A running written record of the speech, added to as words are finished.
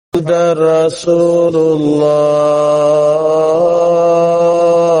رسول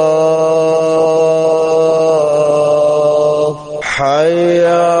الله حي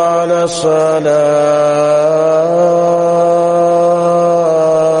على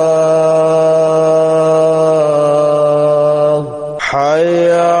الصلاة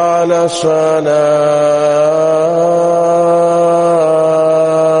حي على الصلاة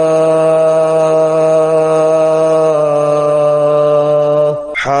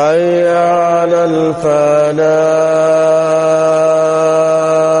حي على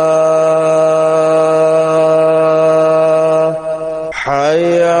الفلاح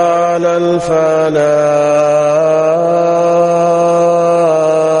حي على الفلاح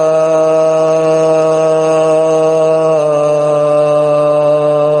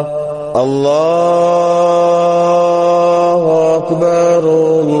الله أكبر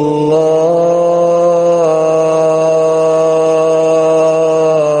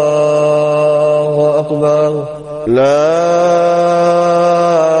الله أكبر لا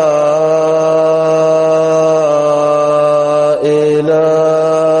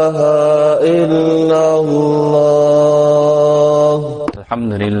إله إلا الله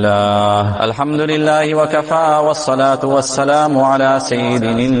الحمد لله وكفى والصلاة والسلام على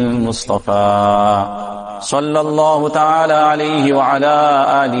سيدنا المصطفى صلى الله تعالى عليه وعلى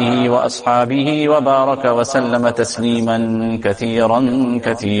آله وأصحابه وبارك وسلم تسليما كثيرا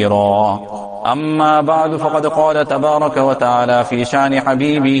أما بعد فقد قال تبارك وتعالى في شان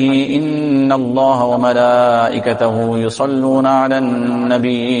حبيبه إن الله وملائكته يصلون على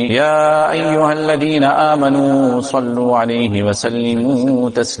النبي يا أيها الذين آمنوا صلوا عليه وسلموا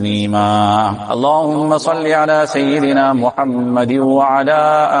تسليما اللهم صل على سيدنا محمد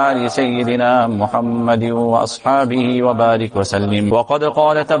وعلى آل سيدنا محمد وأصحابه وبارك وسلم وقد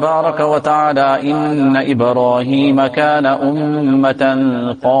قال تبارك وتعالى إن إبراهيم كان أمة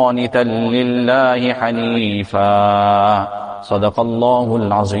قانتا لله حنيفا صدق الله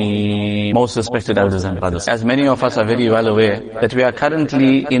العظيم. Most respected elders and brothers, as many of us are very well aware that we are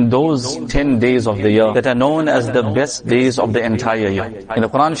currently in those 10 days of the year that are known as the best days of the entire year. In the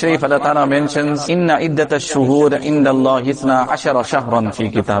Quran Sharif, Allah Ta'ala mentions, Inna iddata ash-shuhur inda Allah ithna ashara shahran fi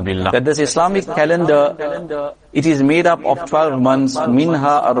kitabillah. That this Islamic calendar, it is made up of 12 months,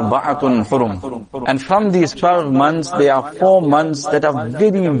 minha arba'atun hurum. And from these 12 months, there are 4 months that are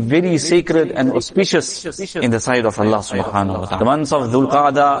very, very sacred and auspicious in the sight of Allah subhanahu wa ta'ala. The months of Dhul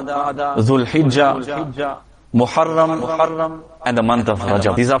Qa'dah, Dhul Hijjah, Muharram, and the month of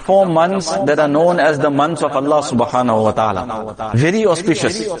Rajab. These are 4 months that are known as the months of Allah subhanahu wa ta'ala. Very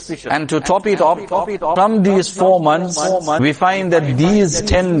auspicious. And to top it up, from these 4 months, we find that these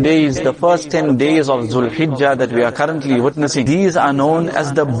 10 days, the first 10 days of Dhul Hijjah that we are currently witnessing, these are known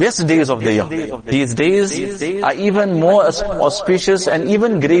as the best days of the year. These days are even more auspicious and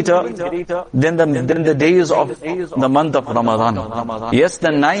even greater than the days of the month of Ramadan. Yes,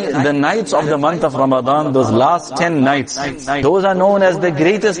 the nights of the month of Ramadan, those last 10 nights, those are known as the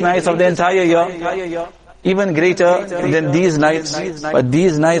greatest nights of the entire year. Even greater than these nights, but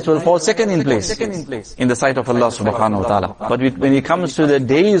these nights will fall second in place in the sight of Allah subhanahu wa ta'ala. But when it comes to the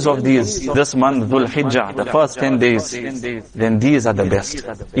days of this month, Dhul Hijjah, the first 10 days, then these are the best,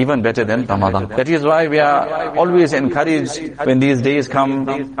 even better than Ramadan. That is why we are always encouraged when these days come,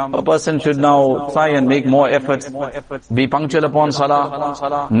 a person should now try and make more effort, be punctual upon salah,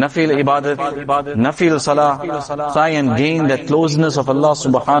 nafil ibadat, nafil salah, try and gain that closeness of Allah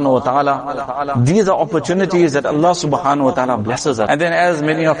subhanahu wa ta'ala. These are opportunities that Allah subhanahu wa ta'ala blesses us. And then, as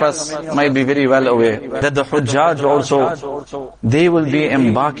many of us might be very well aware, that the Hujjaj also, they will be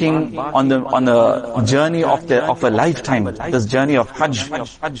embarking on a journey of a lifetime, this journey of Hajj,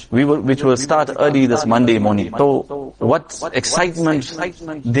 which will start early this Monday morning. So what excitement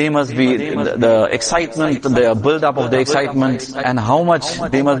they must be, the excitement, the build-up of the excitement, and how much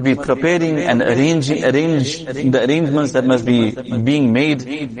they must be preparing and the arrangements that must be being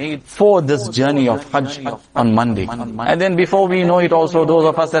made for this journey of Hajj on Monday. And then before we know it also, those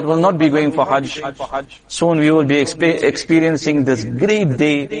of us that will not be going for Hajj, soon we will be experiencing this great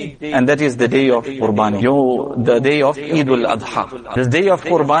day, and that is the day of Qurbani, the day of Eid al-Adha. This day of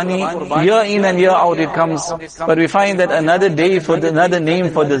Qurbani, year in and year out it comes, but we find that another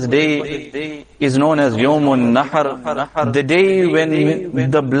name for this day is known as Yawmun Nahar, the day when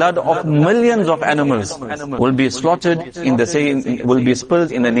the blood of millions of animals will be slaughtered will be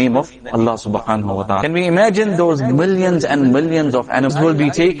spilled in the name of Allah subhanahu wa ta'ala. Can we imagine those millions and millions of animals will be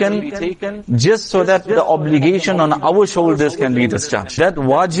taken just so that the obligation on our shoulders can be discharged? That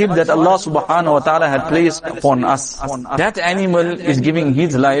wajib that Allah subhanahu wa ta'ala had placed upon us, that animal is giving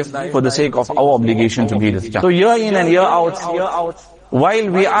his life for the sake of our obligation to be discharged. So year in and year out, while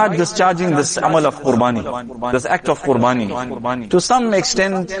we are discharging this amal of qurbani, this act of qurbani, to some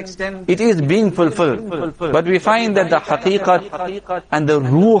extent it is being fulfilled. But we find that the haqiqat and the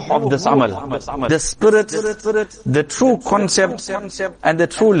ruh of this amal, the spirit, the true concept and the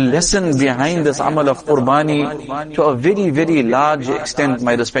true lesson behind this amal of qurbani, to a very, very large extent,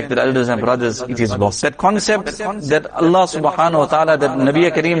 my respected elders and brothers, it is lost. That concept that Allah subhanahu wa ta'ala, that Nabi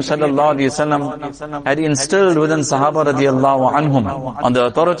Kareem sallallahu alayhi wasallam had instilled within Sahaba radiyallahu anhum, on the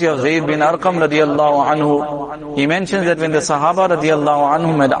authority of Zayd bin Arqam radiyallahu anhu, he mentions that when the Sahaba radiyallahu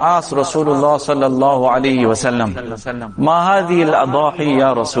anhum had asked Rasulullah sallallahu alayhi wasallam, Ma hadhi al-adahi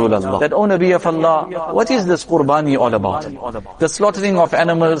ya Rasulallah, that, O Nabi of Allah, what is this qurbani all about? The slaughtering of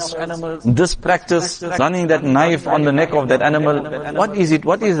animals, this practice, running that knife on the neck of that animal, what is it?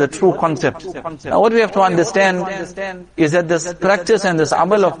 What is the true concept? Now what we have to understand is that this practice and this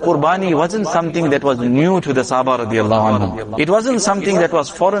amal of qurbani wasn't something that was new to the Sahaba radiyallahu anhum. It wasn't something that was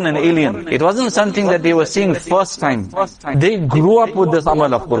foreign and alien. It wasn't something that they were seeing first time. They grew up with this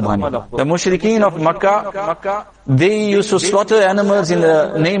amal of qurbani. The mushrikeen of Makkah, they used to slaughter animals in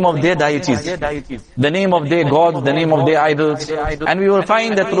the name of their deities, the name of their gods, the name of their idols. And we will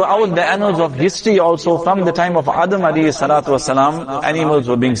find that throughout the annals of history also, from the time of Adam alayhi salatu wasalam, animals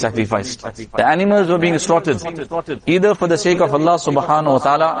were being sacrificed. The animals were being slaughtered, either for the sake of Allah subhanahu wa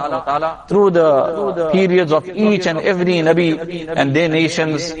ta'ala, through the periods of each and every Nabi and their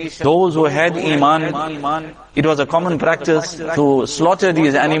nations, those who had Iman, it was a common practice to slaughter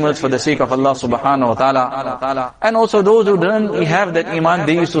these animals for the sake of Allah subhanahu wa ta'ala. And also those who didn't have that Iman,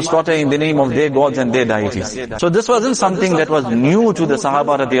 they used to slaughter in the name of their gods and their deities. So this wasn't something that was new to the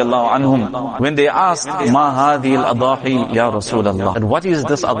Sahaba radiyallahu anhum when they asked, Ma hadhi al-adahi ya Rasulallah, and what is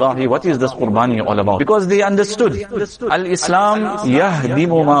this adahi, what is this qurbani all about? Because they understood, al-Islam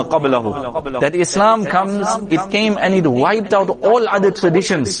yahdimu ma qablahu, that Islam comes, it came and it wiped out all other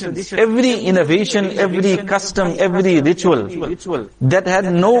traditions, every innovation, every custom, every ritual that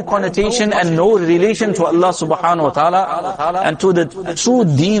had no connotation and no relation to Allah subhanahu wa ta'ala and to the true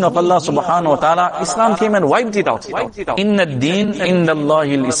deen of Allah subhanahu wa ta'ala. Islam came and wiped it out. Inna ad-deen inda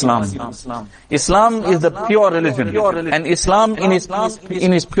Allahi al-Islam. Islam is the pure religion, and Islam in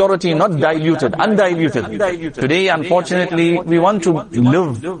its purity, not diluted, undiluted. Today, unfortunately, we want to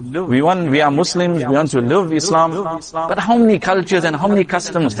live, we are Muslims, we want to live Islam, but how many cultures and how many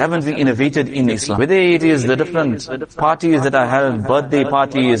customs haven't we innovated in Islam? Whether it is the different parties that are held, birthday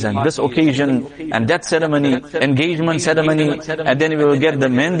parties and this occasion and that ceremony, engagement ceremony, and then we will get the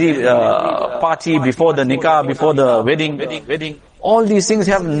Mehndi party before the nikah, before the wedding. All these things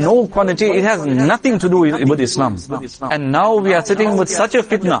have no connotation, it has nothing to do with Islam. And now we are sitting with such a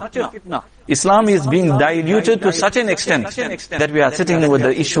fitna. Islam is being diluted to such an extent that we are sitting with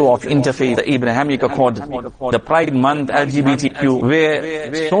the issue of interfaith, the Abrahamic Accord, the Pride Month, LGBTQ,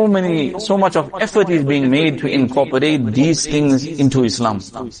 where so much of effort is being made to incorporate these things into Islam.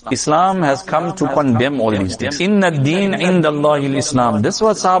 Islam has come to condemn all these things. Inna ad-deen inda Allahi al-Islam. This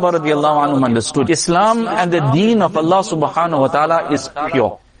was Sahaba radiyallahu anhum understood. Islam and the deen of Allah subhanahu wa ta'ala is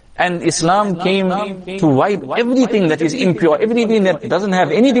pure. And Islam came to wipe everything that is impure, everything that doesn't have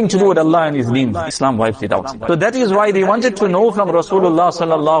anything to do with Allah and His deen. Islam wipes it out. So that is why they wanted to know from Rasulullah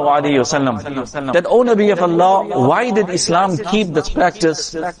sallallahu alayhi wasallam that, O Nabi of Allah, why did Islam keep this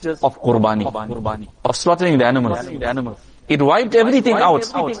practice of qurbani, of slaughtering the animals? It wiped everything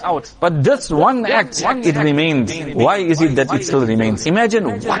out. But this one act, it remained. Why is it that it still remains?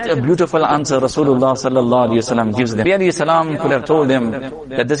 Imagine what a beautiful answer Rasulullah sallallahu alayhi wasallam gives them. Nabi alayhi salam could have told them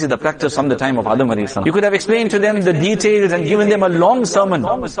that this is the practice from the time of Adam alayhi salam. You could have explained to them the details and given them a long sermon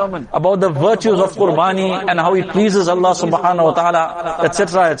about the virtues of qurbani and how it pleases Allah subhanahu wa ta'ala,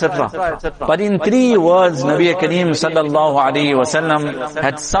 etc., etc. But in 3 words, Nabi Kareem sallallahu alayhi wasallam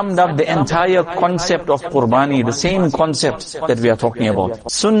had summed up the entire concept of qurbani, the same concept that we are talking about.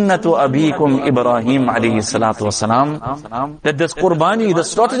 Sunnatu abikum Ibrahim alayhi salatu wasalam. That this qurbani, the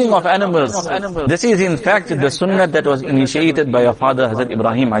slaughtering of animals, this is in fact the sunnah that was initiated by our father Hazrat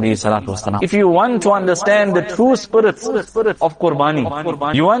Ibrahim alayhi salatu wasalam. If you want to understand the true spirit of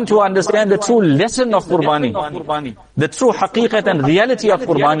qurbani, you want to understand the true lesson of qurbani, the true haqiqat and reality of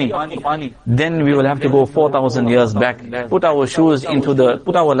qurbani, then we will have to go 4,000 years back, put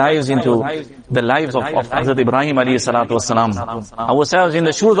our lives into the lives of Hazrat Ibrahim alayhi salatu wasalam, ourselves in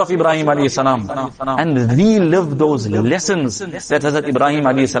the shoes of Ibrahim alayhi salam, and relive those lessons that Hazrat Ibrahim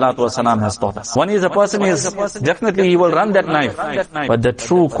alayhi salatu wasalam has taught us. One is, a person is definitely, he will run that knife, but the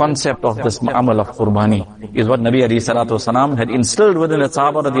true concept of this amal of qurbani, is what Nabi alayhi salatu wasalam had instilled within the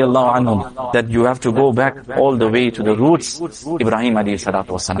Sahaba radiallahu anhum, that you have to go back all the way to the roots, Ibrahim alayhi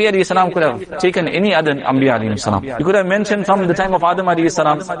salatu wasalam. Nabi alayhi salam could have taken any other Anbiya alayhi salam. He could have mentioned from the time of Adam alayhi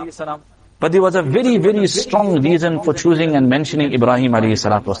salam. But there was a very, very strong reason for choosing and mentioning Ibrahim alayhi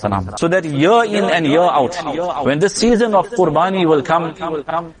salatu wasalam. So that year in and year out, when the season of Qurbani will come,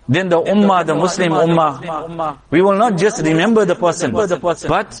 then the Ummah, the Muslim Ummah, we will not just remember the person,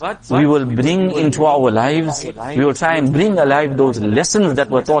 but we will bring into our lives, we will try and bring alive those lessons that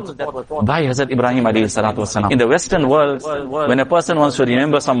were taught by Hazrat Ibrahim alayhi salatu wasalam. In the Western world, when a person wants to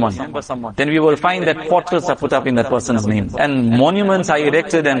remember someone, then we will find that portraits are put up in that person's name, and monuments are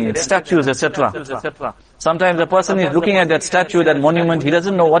erected and statues, etc. Sometimes a person is looking at that statue, that monument, he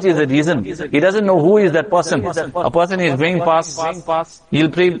doesn't know what is the reason. He doesn't know who is that person. A person is going past, he'll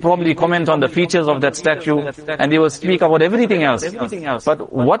probably comment on the features of that statue, and he will speak about everything else.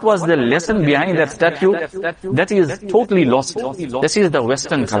 But what was the lesson behind that statue? That is totally lost. This is the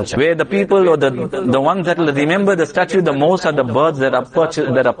Western culture, where the people or the ones that will remember the statue the most are the birds that are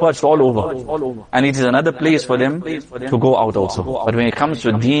perched all over. And it is another place for them to go out also. But when it comes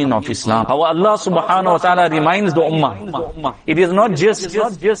to deen of Islam, how Allah subhanahu wa ta'ala reminds the ummah, it is not just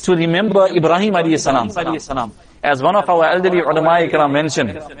to remember Ibrahim alayhi salam. As one of our elderly ulama ikram mentioned,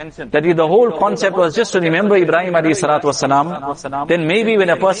 that if the whole concept was just to remember Ibrahim alayhi salatu wasalam, then maybe when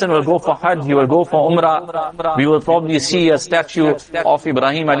a person will go for Hajj, he will go for Umrah, we will probably see a statue of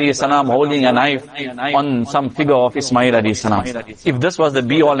Ibrahim alayhi salam holding a knife on some figure of Ismail alayhi salam. If this was the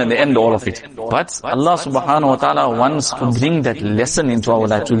be all and the end all of it. But Allah subhanahu wa ta'ala wants to bring that lesson into our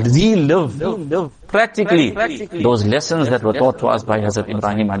life, to relive practically those lessons that were taught to us by Hazrat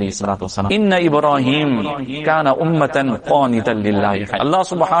Ibrahim alayhi salatu wasalam. Inna Ibrahim kana ummatan qanitan lillahi. Allah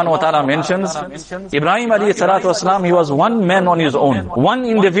subhanahu wa ta'ala mentions Ibrahim alayhi salatu wasalam, he was one man on his own, one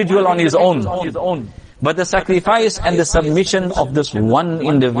individual on his own. But the sacrifice and the submission of this one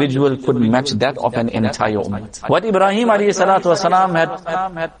individual could match that of an entire ummah. What Ibrahim alayhi salatu wasalam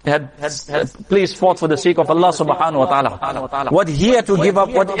had placed forth for the sake of Allah subhanahu wa ta'ala, what he had to give up,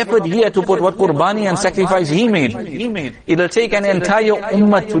 what effort he had to put, what qurbani and sacrifice he made, it'll take an entire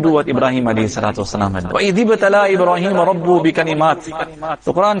ummah to do what Ibrahim alayhi salatu wasalam had done. وَإِذِ ابْتَلَىٰ إِبْرَاهِيمَ رَبُّهُ بِكَلِمَاتٍ.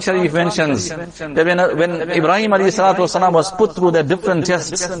 The Quran Sharif mentions that when Ibrahim alayhi salatu wasalam was put through the different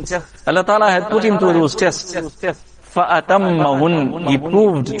tests, Allah ta'ala had put him through those tests. فَأَتَمَّهُنْ. He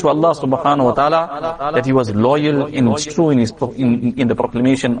proved to Allah subhanahu wa ta'ala that he was loyal and true in the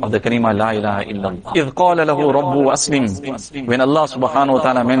proclamation of the kalima La ilaha illallah. إِذْ قَالَ لَهُ رَبُّهُ أَسْلِمْ. When Allah subhanahu wa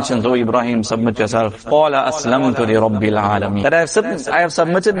ta'ala mentions, O Ibrahim, submit yourself. قَالَ أَسْلَمْتُ لِرَبِّ الْعَالَمِينَ. That I have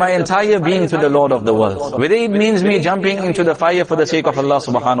submitted my entire being to the Lord of the world. Whether it means me jumping into the fire for the sake of Allah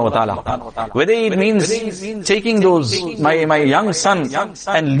subhanahu wa ta'ala, whether it means taking my young son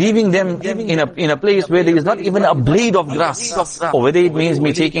and leaving them in a place where there is not even a blade of grass, or whether it means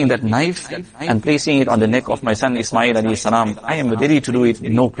me taking that knife and placing it on the neck of my son Ismail alayhi salam, I am ready to do it,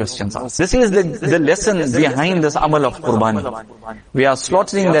 no questions asked. This is the lesson behind this amal of Qurbani. We are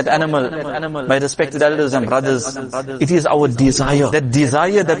slaughtering that animal, my respected elders and brothers. It is our desire, that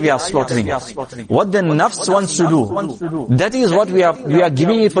desire that we are slaughtering. What the nafs wants to do, that is what we are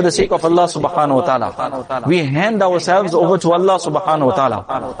giving it for the sake of Allah subhanahu wa ta'ala. We hand ourselves over to Allah subhanahu wa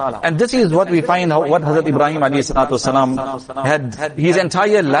ta'ala. And this is what we find what Hazrat Ibrahim alayhi salatu wasalam had his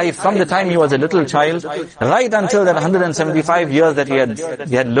entire life, from the time he was a little child, right until that 175 years that he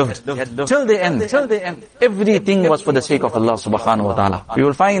had lived, till the end. Everything was for the sake of Allah subhanahu wa ta'ala. We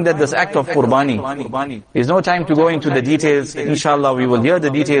will find that this act of Qurbani, there's no time to go into the details. Inshallah, we will hear the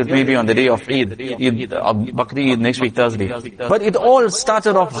details maybe on the day of Eid, Bakri Eid, next week Thursday. But it all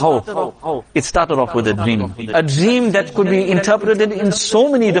started off how? It started off with a dream. A dream that could be interpreted in so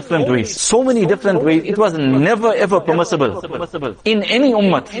many different ways. It was never ever permissible in any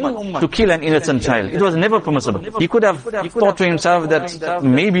ummah to kill an innocent child. It was never permissible. He could have thought to himself that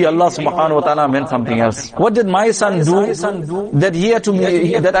maybe Allah subhanahu wa ta'ala meant something else. What did my son do that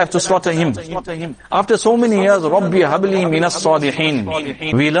I have to slaughter him? After so many years, Rabbi habli minas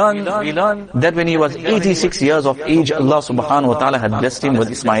salihin. We learn that when he was 86 years of age, Allah subhanahu wa ta'ala had blessed him with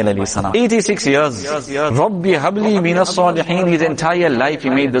Ismail alayhi salam. 86 years. Rabbi habli minas salihin. His entire life he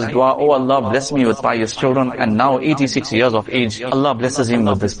made this dua, oh Allah, bless me with pious children. And now now 86 years of age. Allah blesses him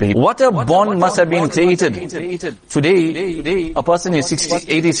with this baby. What a bond must have been created. Today, a person is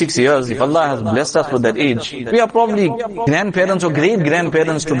 86 years. If Allah has blessed us with that age, we are probably grandparents or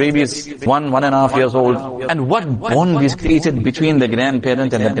great-grandparents to babies 1.5 years old. And what bond is created between the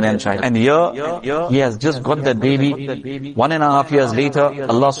grandparent and the grandchild. And here, he has just got that baby. 1.5 years later,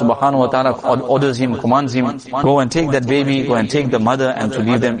 Allah subhanahu wa ta'ala orders him, commands him, go and take that baby, go and take the mother and to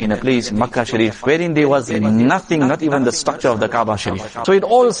leave them in a place in Makkah Sharif, wherein there was nothing, not even the structure of the Kaaba Sharif. So it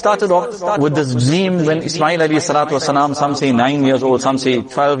all started off with this dream when Ismail alayhi salatu wasalam, some say 9 years old, some say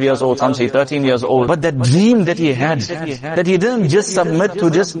 12 years old, some say 13 years old. But that dream that he had, that he didn't just submit to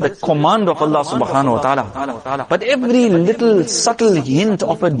just the command of Allah subhanahu wa ta'ala, but every little subtle hint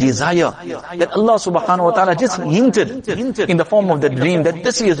of a desire that Allah subhanahu wa ta'ala just hinted in the form of the dream that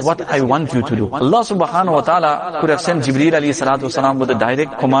this is what I want you to do. Allah subhanahu wa ta'ala could have sent Jibreel alayhi salatu wasalam with a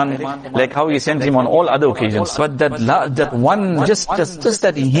direct command like how he sent him on all other occasions. But that one, just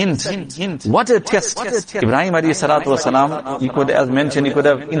that hint, what a test. Ibrahim alayhi salatu wasalam, he could, as mentioned, he could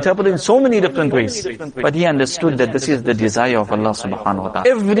have interpreted in so many different ways. But he understood that this is the desire of Allah subhanahu wa ta'ala.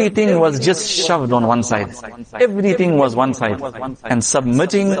 Everything was just shoved on one side. Everything was one side. And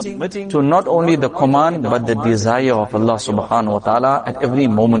submitting to not only the command, but the desire of Allah subhanahu wa ta'ala at every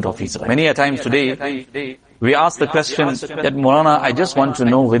moment of his life. Many a times today, we ask the question that, Maulana, I just want to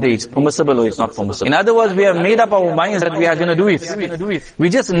know whether it's permissible or it's not permissible. In other words, we have made up our minds that we are going to do it. We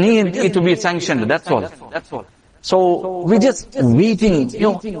just need it to be sanctioned, that's all. So we're just waiting,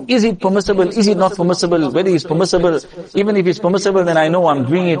 is it permissible, is it not permissible, whether it's permissible, even if it's permissible then I know I'm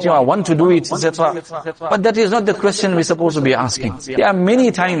doing it, I want to do it, etc. But that is not the question we're supposed to be asking. There are many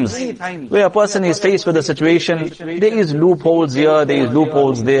times where a person is faced with a situation, there is loopholes here, there is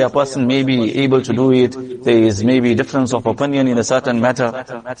loopholes there, a person may be able to do it, there is maybe difference of opinion in a certain matter.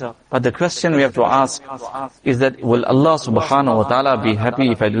 But the question we have to ask is that, will Allah subhanahu wa ta'ala be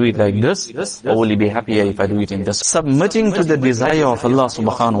happy if I do it like this, or will He be happier if I do it in this? Submitting to the desire of Allah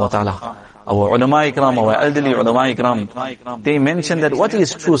subhanahu wa ta'ala. Our ulama ikram, our elderly ulama ikram, they mention that what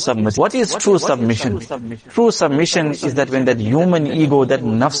is true submission? What is true submission? True submission is that when that human ego, that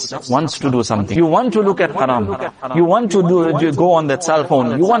nafs wants to do something. You want to look at haram. You want to go on that cell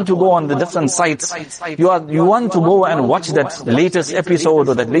phone. You want to go on the different sites. You want to go and watch that latest episode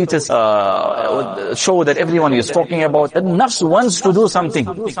or that latest show that everyone is talking about. That nafs wants to do something.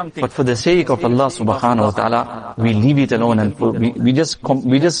 But for the sake of Allah subhanahu wa ta'ala, we leave it alone and we just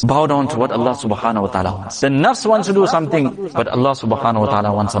bow down to what Allah subhanahu wa ta'ala wants. The nafs wants to do something, but Allah subhanahu wa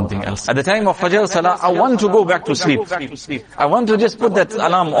ta'ala wants something else. At the time of Fajr Salah, I want to go back to sleep. I want to just put that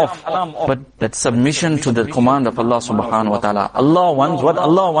alarm off. But that submission to the command of Allah subhanahu wa ta'ala. Allah wants what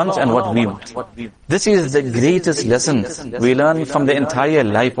Allah wants and what we want. This is the greatest lesson we learn from the entire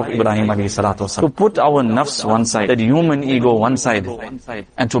life of Ibrahim alayhi salatu wasalam. To put our nafs one side, that human ego one side,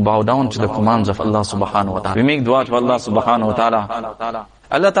 and to bow down to the commands of Allah subhanahu wa ta'ala. We make dua to Allah subhanahu wa ta'ala.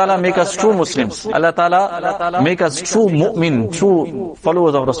 Allah Ta'ala make us true Muslims. Allah Ta'ala make us true mu'min, true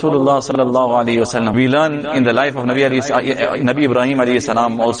followers of Rasulullah sallallahu alayhi wa sallam. We learn in the life of Nabi Ibrahim alayhi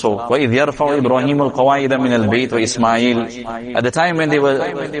salam also. وَإِذْ يَرْفَعُ إِبْرَاهِيمُ الْقَوَائِدَ مِنَ الْبَيْتِ وَإِسْمَاعِيلُ. At the time when they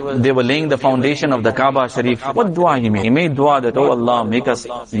were laying the foundation of the Kaaba Sharif, what dua he made? He made dua that, oh Allah, make us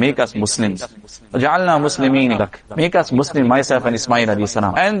Muslims. وَجَعَلْنَا مُسْلِمِينَ لَكَ. Make us Muslim, myself and Ismail alayhi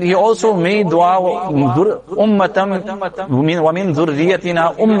salam. And he also made dua, ummatan وَمِن ذُرِّيَّتِنَا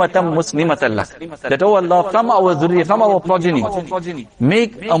ummatan muslimatan lak. That, oh Allah, from our dhurriyyah, from our progeny,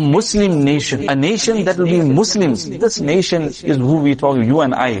 make a Muslim nation, a nation that will be Muslims. This nation is who we talk, you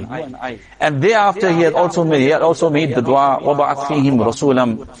and I. And thereafter he had also made the dua, وَبَعَثْ فِيهِمْ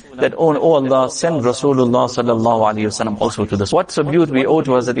رَسُولًا, that, oh Allah, send Rasulullah sallallahu alayhi wa sallam also to this. What tribute we owe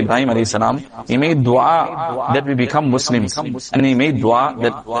to Hazrat Ibrahim alayhi salam? He made dua that we become Muslims. And he made dua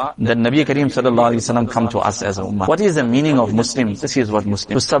that Nabi Kareem sallallahu alayhi wa sallam come to us as a ummah. What is the meaning of Muslims? This is what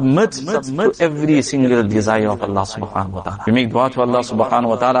Muslims. To submit to every single desire of Allah subhanahu wa ta'ala. We make dua to Allah subhanahu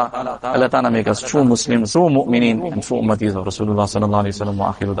wa ta'ala. Allah ta'ala make us true Muslims, true mu'mineen, and true ummatis of Rasulullah sallallahu alayhi wa sallam.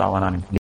 Wa akhiru da'wana.